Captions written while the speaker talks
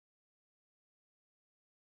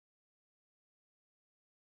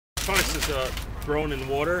hydroponics is grown in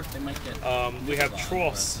water. We have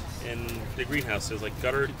troughs in the greenhouses, like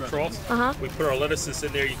gutter troughs. We put our lettuces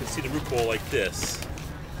in there. You can see the root ball like this.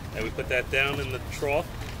 And we put that down in the trough.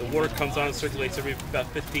 The water comes on and circulates every about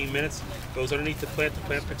 15 minutes, goes underneath the plant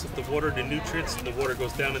picks up the water, the nutrients, and the water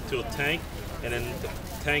goes down into a tank, and then the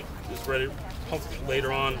tank is ready, pumped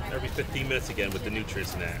later on every 15 minutes again with the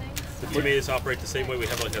nutrients in there. The tomatoes operate the same way. We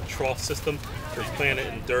have like a trough system for planting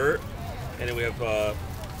in dirt, and then we have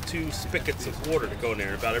 2 spigots of water to go in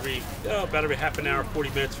there. About every half an hour, 40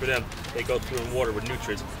 minutes for them, they go through in water with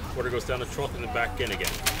nutrients. Water goes down the trough and then back in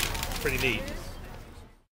again. Pretty neat.